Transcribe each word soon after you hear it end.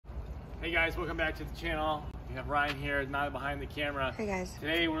Hey guys, welcome back to the channel. We have Ryan here, not behind the camera. Hey guys.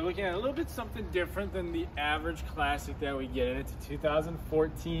 Today we're looking at a little bit something different than the average classic that we get in. It's a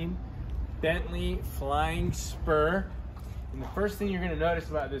 2014 Bentley Flying Spur. And the first thing you're gonna notice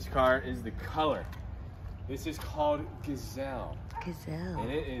about this car is the color. This is called Gazelle. Gazelle.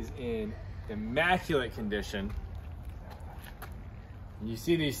 And it is in immaculate condition. You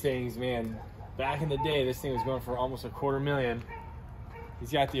see these things, man, back in the day, this thing was going for almost $250,000.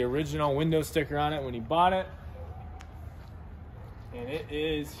 He's got the original window sticker on it when he bought it. And it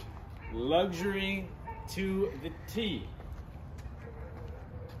is luxury to the T.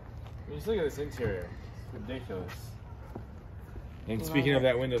 I mean, just look at this interior. It's ridiculous. And speaking of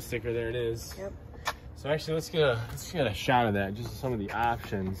that window sticker, there it is. Yep. So actually, let's get a shot of that, just some of the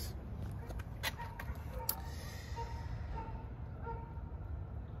options.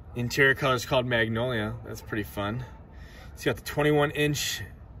 Interior color is called Magnolia. That's pretty fun. It's got the 21-inch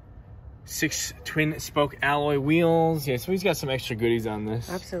 6 twin spoke alloy wheels. Yeah, so he's got some extra goodies on this.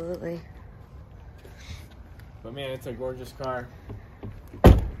 Absolutely. But man, it's a gorgeous car.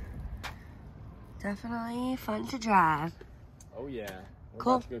 Definitely fun to drive. Oh yeah. We're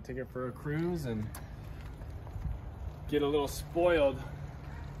Cool. about to go take it for a cruise and get a little spoiled.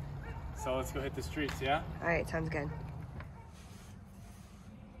 So let's go hit the streets, yeah? All right, sounds good.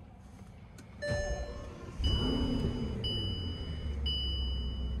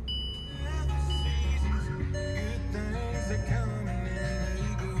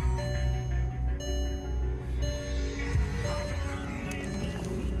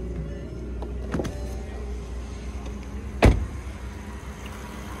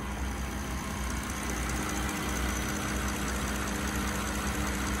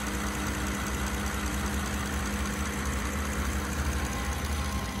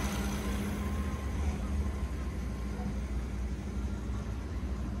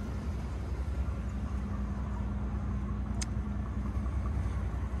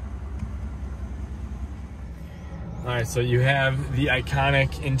 All right, so you have the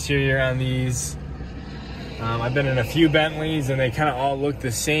iconic interior on these. I've been in a few Bentleys and they kind of all look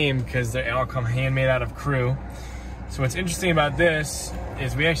the same because they all come handmade out of Creame. So what's interesting about this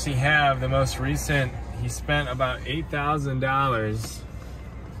is we actually have the most recent. He spent about $8,000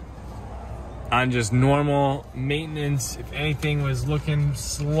 on just normal maintenance. If anything was looking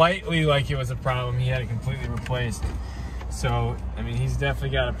slightly like it was a problem, he had it completely replaced. So, I mean, he's definitely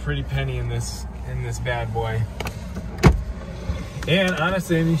got a pretty penny in this bad boy. And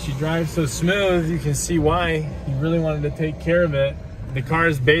honestly, I mean, she drives so smooth, you can see why he really wanted to take care of it. The car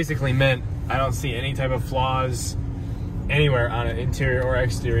is basically meant, I don't see any type of flaws anywhere on it, interior or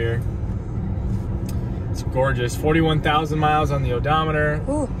exterior. It's gorgeous. 41,000 miles on the odometer.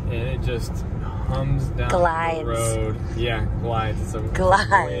 Ooh. And it just hums down the road. Yeah, glides. It's a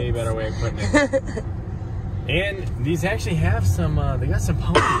way better way of putting it. And these actually have some, they got some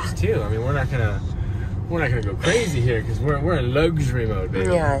ponies too. I mean, we're not gonna go crazy here because we're in luxury mode,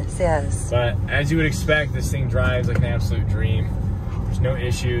 baby. Yes, yes. But as you would expect, this thing drives like an absolute dream. There's no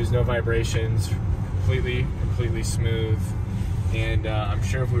issues, no vibrations, completely smooth. And I'm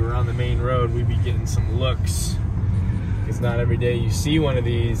sure if we were on the main road, we'd be getting some looks. It's not every day you see one of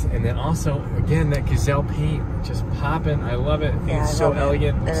these. And then also, again, that Gazelle paint just popping. I love it. I think it's so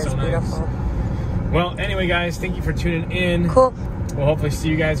elegant. It is so beautiful. Nice. Well, anyway, guys, thank you for tuning in. Cool. We'll hopefully see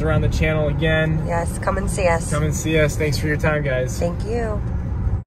you guys around the channel again. Yes, come and see us. Come and see us. Thanks for your time, guys. Thank you.